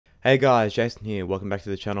Hey guys, Jason here. Welcome back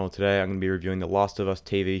to the channel. Today I'm going to be reviewing The Last of Us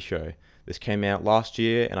TV show. This came out last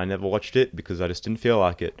year and I never watched it because I just didn't feel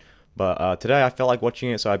like it. But today I felt like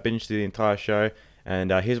watching it, so I binged the entire show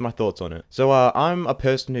and here's my thoughts on it. So I'm a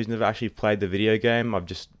person who's never actually played the video game. I've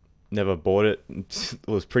just never bought it. It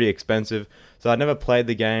was pretty expensive. So I never played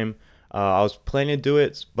the game. I was planning to do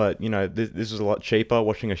it, but you know, this was a lot cheaper,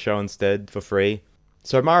 watching a show instead for free.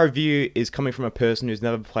 So my review is coming from a person who's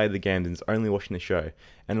never played the game and is only watching the show.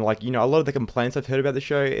 And like, you know, a lot of the complaints I've heard about the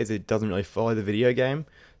show is it doesn't really follow the video game.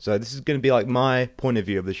 So this is going to be like my point of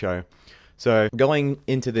view of the show. So going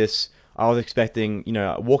into this, I was expecting, you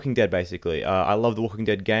know, Walking Dead basically. I love the Walking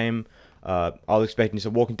Dead game. I was expecting just a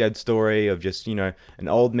Walking Dead story of just, you know, an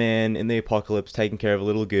old man in the apocalypse taking care of a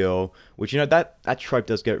little girl, which, you know, that trope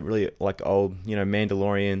does get really like old. You know,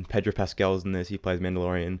 Mandalorian, Pedro Pascal's in this, he plays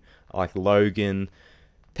Mandalorian, like Logan,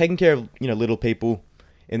 taking care of, you know, little people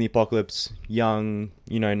in the apocalypse, young,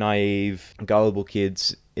 you know, naive, gullible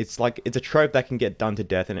kids. It's like, it's a trope that can get done to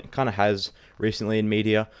death, and it kind of has recently in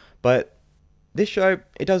media, but this show,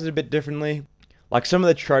 it does it a bit differently. Like some of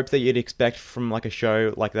the tropes that you'd expect from like a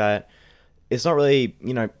show like that, it's not really,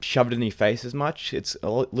 you know, shoved in your face as much. It's a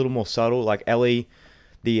little more subtle. Like Ellie,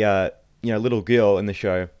 the you know, little girl in the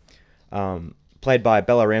show, played by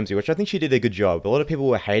Bella Ramsey, which I think she did a good job. A lot of people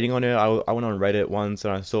were hating on her. I went on Reddit once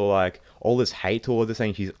and I saw like all this hate towards her,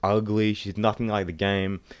 saying she's ugly, she's nothing like the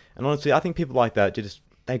game. And honestly, I think people like that just,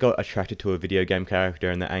 they got attracted to a video game character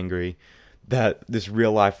and they're angry that this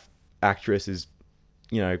real life actress is,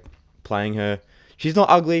 you know, playing her. She's not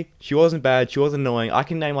ugly. She wasn't bad. She wasn't annoying. I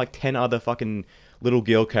can name like 10 other fucking little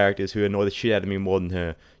girl characters who annoy the shit out of me more than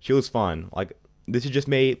her. She was fine. Like, this is just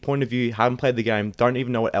me, point of view, haven't played the game, don't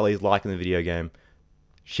even know what Ellie's like in the video game.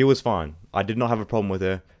 She was fine. I did not have a problem with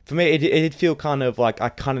her. For me, it did feel kind of like I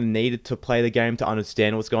kind of needed to play the game to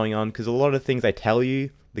understand what's going on, because a lot of things they tell you,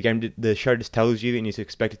 the show just tells you, and you're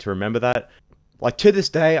expected to remember that. Like, to this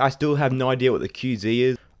day, I still have no idea what the QZ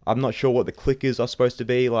is. I'm not sure what the clickers are supposed to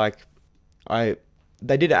be. Like,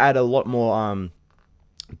 they did add a lot more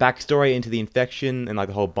backstory into the infection and like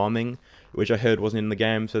the whole bombing, which I heard wasn't in the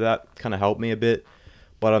game, so that kind of helped me a bit.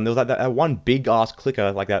 But there was like that one big ass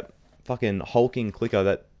clicker, like that fucking hulking clicker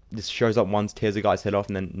that just shows up once, tears a guy's head off,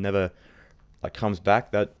 and then never like comes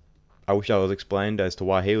back. That I wish I was explained as to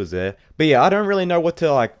why he was there. But yeah, I don't really know what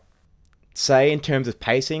to like say in terms of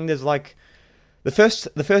pacing. There's like the first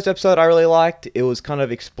episode I really liked. It was kind of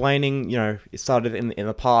explaining, you know, it started in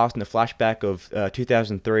the past, in the flashback of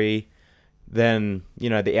 2003. Then, you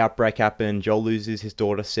know, the outbreak happened. Joel loses his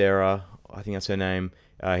daughter Sarah. I think that's her name.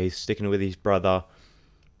 He's sticking with his brother,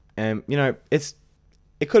 and you know, it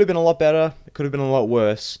could have been a lot better. It could have been a lot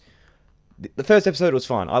worse. The first episode was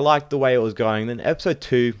fine. I liked the way it was going. Then episode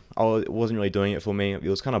 2, it wasn't really doing it for me. It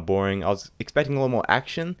was kind of boring. I was expecting a lot more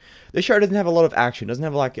action. The show doesn't have a lot of action. It doesn't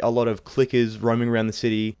have like a lot of clickers roaming around the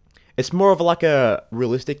city. It's more of like a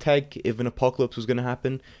realistic take if an apocalypse was going to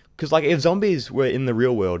happen. Because like if zombies were in the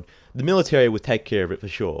real world, the military would take care of it for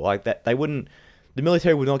sure. Like that, they wouldn't. The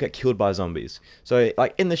military would not get killed by zombies. So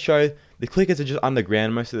like in the show, the clickers are just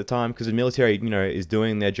underground most of the time because the military, you know, is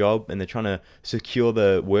doing their job and they're trying to secure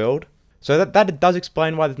the world. So that does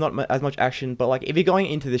explain why there's not as much action. But like if you're going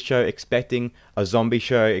into this show expecting a zombie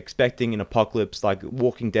show, expecting an apocalypse like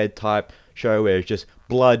Walking Dead type show where it's just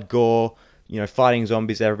blood, gore, you know, fighting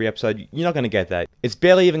zombies every episode, you're not going to get that. It's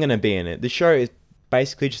barely even going to be in it. The show is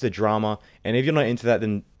basically just a drama, and if you're not into that,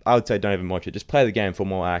 then I would say don't even watch it. Just play the game for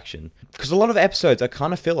more action. Because a lot of episodes are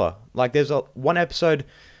kind of filler. Like there's one episode,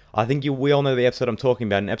 I think we all know the episode I'm talking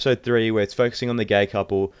about, in episode 3, where it's focusing on the gay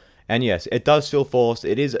couple. And yes, it does feel forced.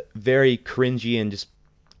 It is very cringy and just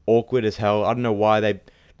awkward as hell. I don't know why they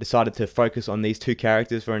decided to focus on these two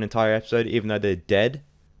characters for an entire episode, even though they're dead.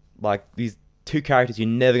 Like, these two characters you're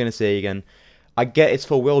never going to see again. I get it's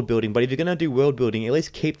for world building, but if you're going to do world building, at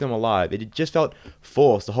least keep them alive. It just felt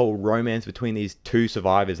forced, the whole romance between these two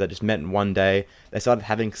survivors that just met in one day. They started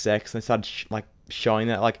having sex, and they started showing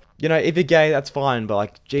that, like, you know, if you're gay, that's fine, but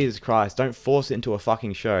like, Jesus Christ, don't force it into a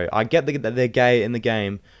fucking show. I get that they're gay in the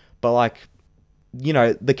game, but like, you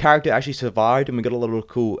know, the character actually survived and we got a lot of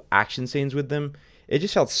cool action scenes with them. It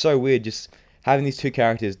just felt so weird just having these two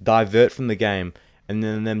characters divert from the game and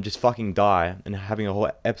then them just fucking die and having a whole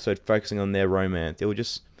episode focusing on their romance. It would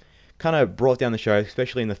just kind of brought down the show,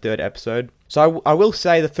 especially in the third episode. So I will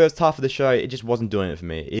say the first half of the show, it just wasn't doing it for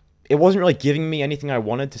me. It wasn't really giving me anything I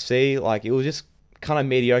wanted to see. Like, it was just kind of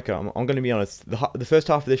mediocre. I'm going to be honest. The first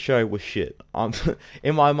half of the show was shit.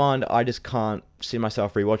 In my mind, I just can't see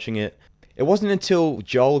myself rewatching it. It wasn't until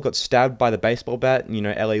Joel got stabbed by the baseball bat, and, you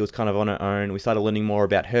know, Ellie was kind of on her own. We started learning more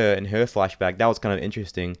about her and her flashback. That was kind of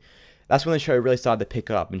interesting. that's when the show really started to pick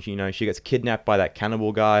up. And she gets kidnapped by that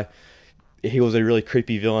cannibal guy. He was a really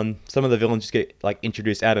creepy villain. Some of the villains just get like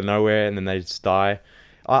introduced out of nowhere and then they just die.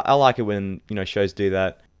 I like it when shows do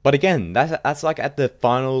that. But again, that's like at the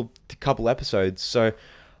final couple episodes. So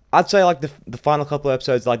I'd say like the final couple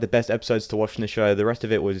episodes are like the best episodes to watch in the show. The rest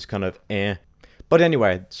of it was just kind of eh. But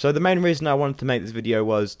anyway, so the main reason I wanted to make this video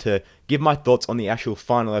was to give my thoughts on the actual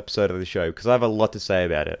final episode of the show, because I have a lot to say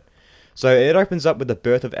about it. So it opens up with the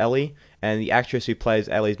birth of Ellie, and the actress who plays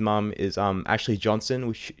Ellie's mum is Ashley Johnson,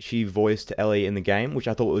 which she voiced Ellie in the game, which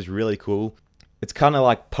I thought was really cool. It's kind of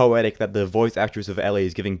like poetic that the voice actress of Ellie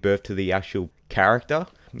is giving birth to the actual character.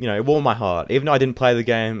 It warmed my heart. Even though I didn't play the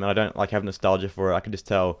game and I don't like have nostalgia for it, I could just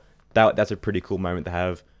tell that's a pretty cool moment to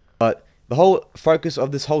have. But the whole focus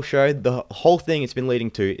of this whole show, the whole thing it's been leading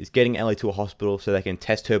to, is getting Ellie to a hospital so they can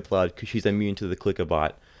test her blood because she's immune to the clicker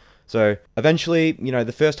bite. So eventually,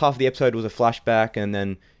 the first half of the episode was a flashback, and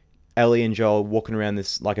then Ellie and Joel walking around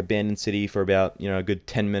this like abandoned city for about a good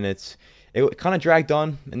 10 minutes. It kind of dragged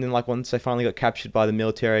on, and then like once they finally got captured by the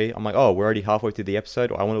military, I'm like, oh, we're already halfway through the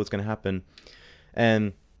episode. I wonder what's going to happen.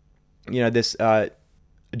 And this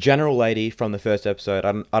general lady from the first episode,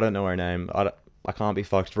 I don't know her name. I can't be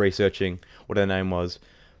fucked researching what her name was.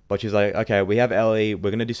 But she's like, okay, we have Ellie, we're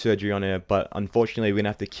going to do surgery on her, but unfortunately we're going to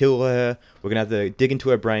have to kill her, we're going to have to dig into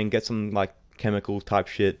her brain, get some like chemical type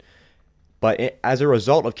shit. But as a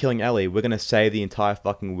result of killing Ellie, we're going to save the entire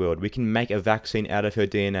fucking world. We can make a vaccine out of her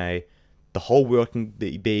DNA, the whole world can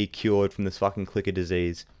be cured from this fucking clicker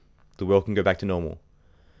disease, the world can go back to normal.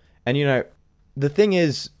 And the thing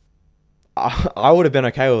is, I would have been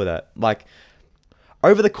okay with that. Like,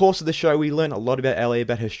 over the course of the show, we learn a lot about Ellie,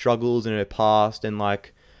 about her struggles and her past, and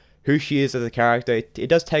like who she is as a character. It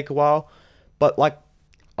does take a while, but like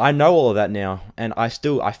I know all of that now, and I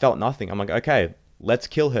felt nothing. I'm like, okay, let's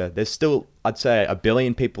kill her. There's still, I'd say, 1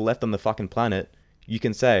 billion people left on the fucking planet you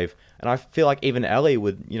can save, and I feel like even Ellie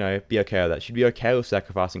would, be okay with that. She'd be okay with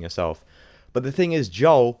sacrificing herself. But the thing is,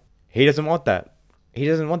 Joel, he doesn't want that. He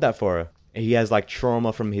doesn't want that for her. He has like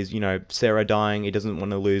trauma from his, Sarah dying. He doesn't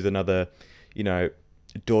want to lose another,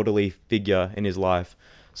 daughterly figure in his life.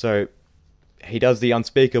 So he does the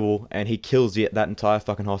unspeakable and he kills that entire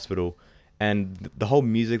fucking hospital. And the whole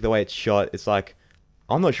music, the way it's shot, it's like,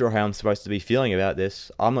 I'm not sure how I'm supposed to be feeling about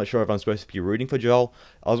this. I'm not sure if I'm supposed to be rooting for Joel.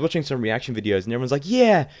 I was watching some reaction videos and everyone's like,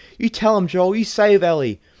 yeah, you tell him, Joel, you save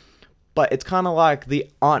Ellie. But it's kind of like the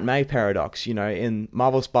Aunt May paradox, in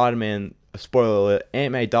Marvel Spider-Man, spoiler alert,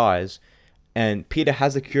 Aunt May dies and Peter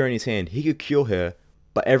has a cure in his hand. He could cure her,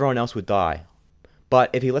 but everyone else would die. But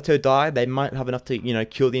if he lets her die, they might have enough to,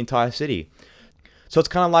 cure the entire city. So it's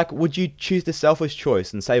kind of like, would you choose the selfish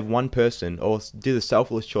choice and save one person, or do the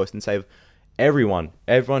selfless choice and save everyone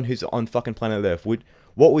who's on fucking planet Earth?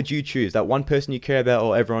 What would you choose? That one person you care about,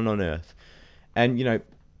 or everyone on Earth? And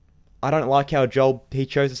I don't like how Joel, he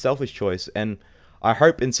chose the selfish choice, and I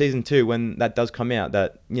hope in season 2 when that does come out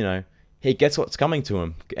that he gets what's coming to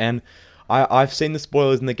him. And I've seen the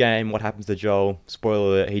spoilers in the game. What happens to Joel?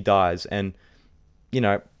 Spoiler alert, he dies, and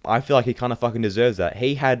I feel like he kind of fucking deserves that.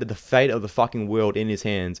 He had the fate of the fucking world in his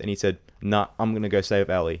hands, and he said, nah, I'm gonna go save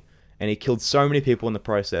Ellie. And he killed so many people in the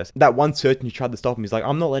process. That one surgeon who tried to stop him, he's like,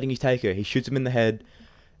 I'm not letting you take her. He shoots him in the head.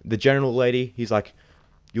 The general lady, he's like,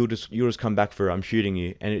 you'll just come back for her, I'm shooting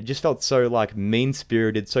you. And it just felt so like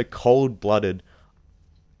mean-spirited, so cold-blooded.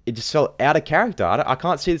 It just felt out of character. I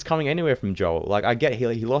can't see this coming anywhere from Joel. Like, I get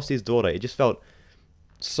he lost his daughter. It just felt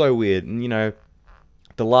so weird. And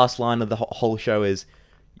the last line of the whole show is,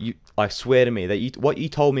 I swear to me that what you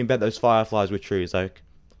told me about those fireflies were true. It's like,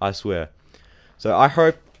 I swear. So I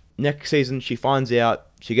hope next season she finds out,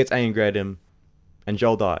 she gets angry at him, and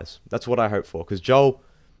Joel dies. That's what I hope for. Because Joel,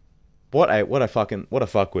 what a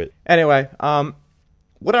fuckwit. Anyway,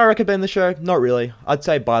 would I recommend the show? Not really. I'd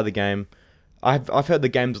say buy the game. I've heard the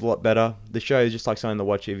game's a lot better. The show is just like something to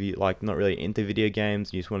watch if you like not really into video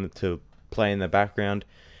games. You just want it to play in the background.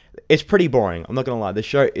 It's pretty boring. I'm not gonna lie. The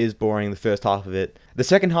show is boring. The first half of it. The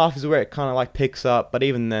second half is where it kind of like picks up. But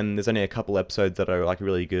even then, there's only a couple episodes that are like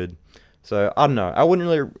really good. So I don't know. I wouldn't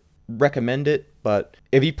really recommend it. But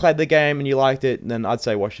if you played the game and you liked it, then I'd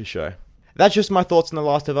say watch the show. That's just my thoughts on The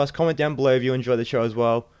Last of Us. Comment down below if you enjoy the show as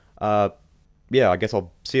well. Yeah, I guess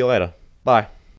I'll see you later. Bye.